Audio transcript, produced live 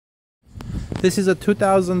This is a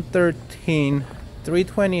 2013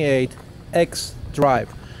 328 xDrive,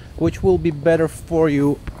 which will be better for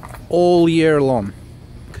you all year long.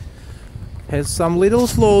 Has some little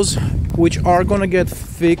flaws which are gonna get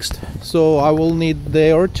fixed, so I will need a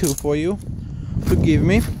day or two for you to give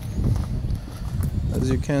me.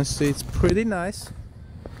 As you can see, it's pretty nice.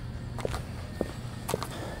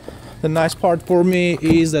 The nice part for me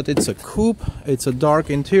is that it's a coupe, it's a dark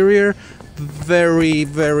interior,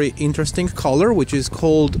 very interesting color, which is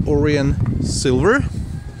called Orient Silver.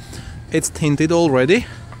 It's tinted already,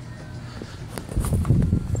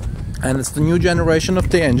 and it's the new generation of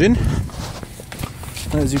the engine.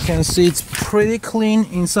 As you can see, it's pretty clean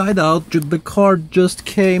inside out. The car just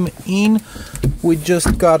came in, we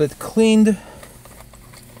just got it cleaned.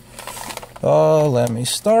 Let me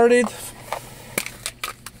start it.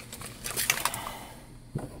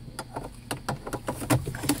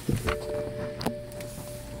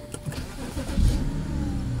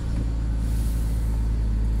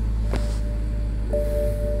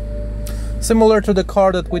 Similar to the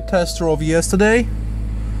car that we test drove yesterday.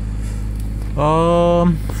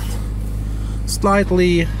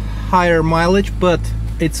 Slightly higher mileage, but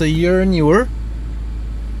it's a year newer,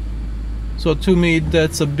 so to me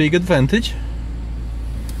that's a big advantage.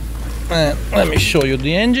 And let me show you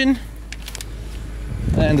the engine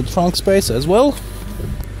and the trunk space as well.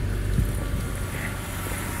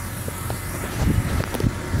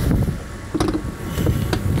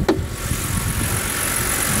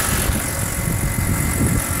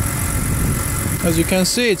 As you can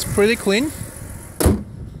see, it's pretty clean.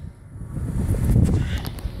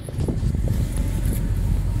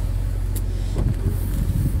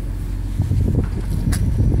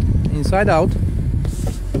 Inside out.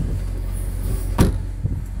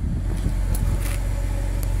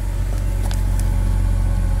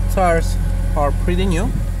 Tires are pretty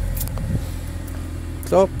new.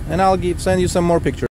 So, and I'll send you some more pictures.